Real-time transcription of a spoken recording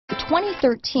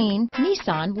2013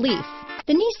 Nissan Leaf.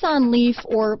 The Nissan Leaf,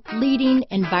 or leading,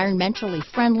 environmentally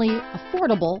friendly,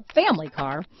 affordable family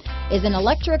car, is an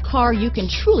electric car you can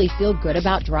truly feel good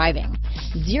about driving.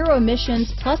 Zero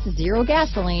emissions plus zero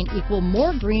gasoline equal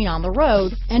more green on the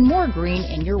road and more green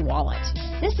in your wallet.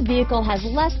 This vehicle has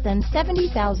less than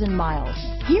 70,000 miles.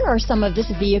 Here are some of this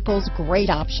vehicle's great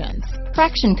options: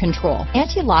 traction control,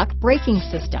 anti-lock braking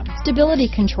system, stability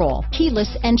control,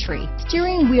 keyless entry,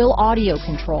 steering wheel audio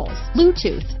controls,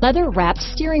 Bluetooth, leather-wrapped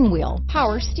steering wheel,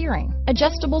 power steering,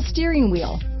 adjustable steering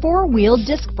wheel, four-wheel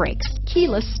disc brakes,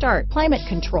 keyless start, climate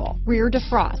control, rear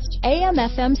defrost,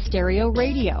 AM/FM stereo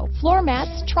radio, floor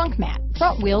mats, trunk mat,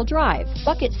 front-wheel drive,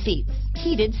 bucket seats,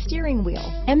 heated steering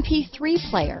wheel, MP3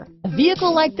 player. A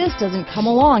vehicle like this doesn't come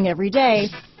along every day.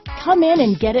 Come in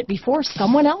and get it before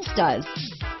someone else does.